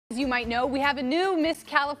As you might know, we have a new Miss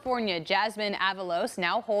California. Jasmine Avalos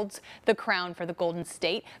now holds the crown for the Golden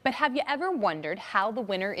State. But have you ever wondered how the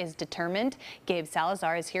winner is determined? Gabe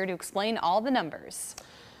Salazar is here to explain all the numbers.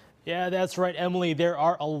 Yeah, that's right, Emily. There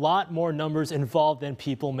are a lot more numbers involved than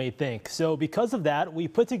people may think. So because of that, we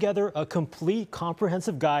put together a complete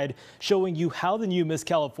comprehensive guide showing you how the new Miss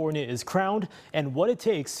California is crowned and what it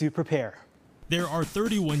takes to prepare. There are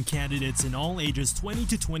 31 candidates in all ages 20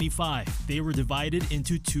 to 25. They were divided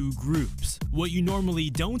into two groups. What you normally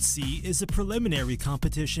don't see is a preliminary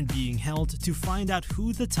competition being held to find out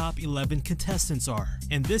who the top 11 contestants are.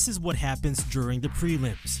 And this is what happens during the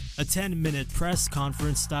prelims. A 10-minute press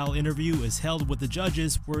conference style interview is held with the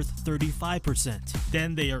judges worth 35%.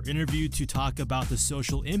 Then they are interviewed to talk about the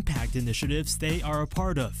social impact initiatives they are a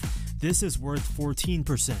part of. This is worth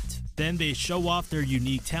 14%. Then they show off their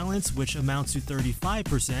unique talents, which amounts to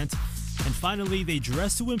 35%. And finally, they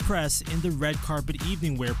dress to impress in the red carpet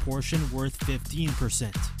evening wear portion worth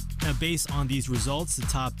 15%. Now, based on these results, the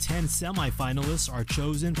top 10 semifinalists are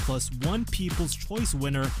chosen plus one People's Choice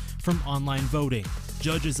winner from online voting.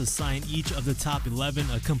 Judges assign each of the top 11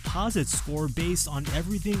 a composite score based on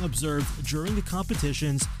everything observed during the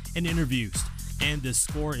competitions and interviews. And the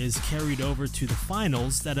score is carried over to the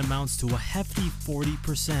finals that amounts to a hefty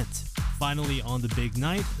 40%. Finally, on the big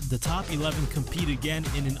night, the top 11 compete again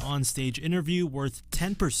in an onstage interview worth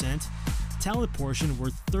 10%, talent portion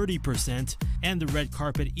worth 30%, and the red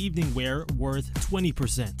carpet evening wear worth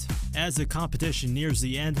 20%. As the competition nears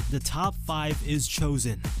the end, the top 5 is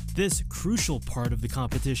chosen. This crucial part of the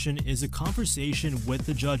competition is a conversation with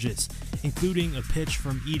the judges, including a pitch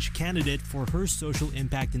from each candidate for her social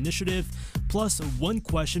impact initiative, plus one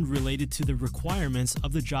question related to the requirements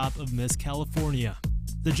of the job of Miss California.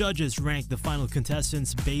 The judges rank the final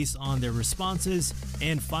contestants based on their responses,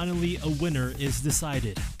 and finally a winner is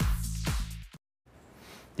decided.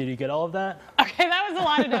 Did you get all of that? Okay, that was a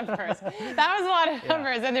lot of numbers. That was a lot of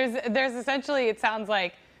numbers. And there's essentially, it sounds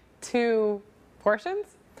like, two portions?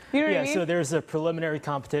 You know what I mean? So there's a preliminary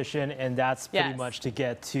competition, and that's pretty much to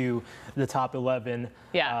get to the top 11,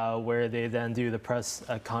 where they then do the press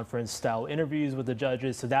conference style interviews with the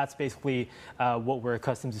judges. So that's basically what we're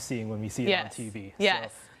accustomed to seeing when we see it on TV.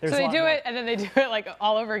 Yes. So they do it, and then they do it like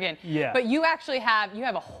all over again. Yeah. But you actually have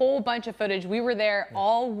a whole bunch of footage. We were there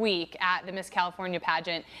all week at the Miss California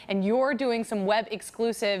pageant, and you're doing some web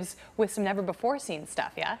exclusives with some never before seen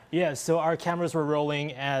stuff, yeah? Yeah, so our cameras were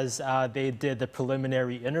rolling as they did the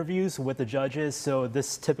preliminary interviews with the judges. So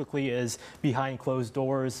this typically is behind closed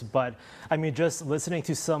doors, but I mean, just listening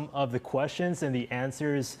to some of the questions and the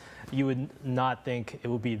answers, you would not think it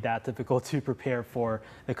would be that difficult to prepare for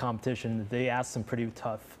the competition. They asked some pretty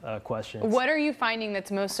tough questions. What are you finding that's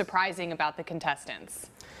most surprising about the contestants?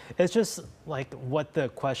 It's just like what the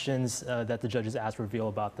questions that the judges ask reveal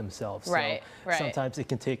about themselves. Right. Sometimes it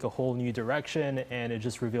can take a whole new direction, and it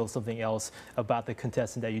just reveals something else about the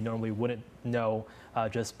contestant that you normally wouldn't know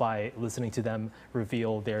just by listening to them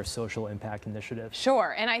reveal their social impact initiative.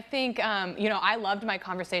 Sure, and I think, I loved my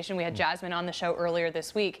conversation. We had Jasmine on the show earlier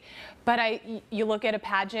this week, but you look at a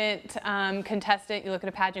pageant contestant, you look at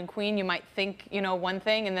a pageant queen, you might think, one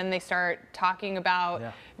thing, and then they start talking about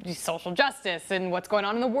social justice and what's going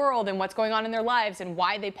on in the world and what's going on in their lives and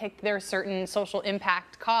why they picked their certain social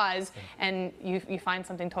impact cause, and you find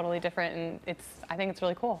something totally different, and I think it's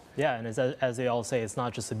really cool. Yeah, and as they all say, it's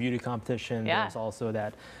not just a beauty competition. There's also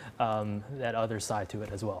that other side to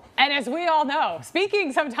it as well. And as we all know,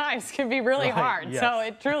 speaking sometimes can be really hard. So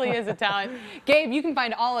it truly is a talent. Gabe, you can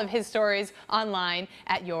find all of his stories online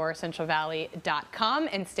at yourcentralvalley.com,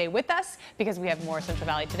 and stay with us because we have more Central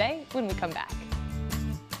Valley Today when we come back.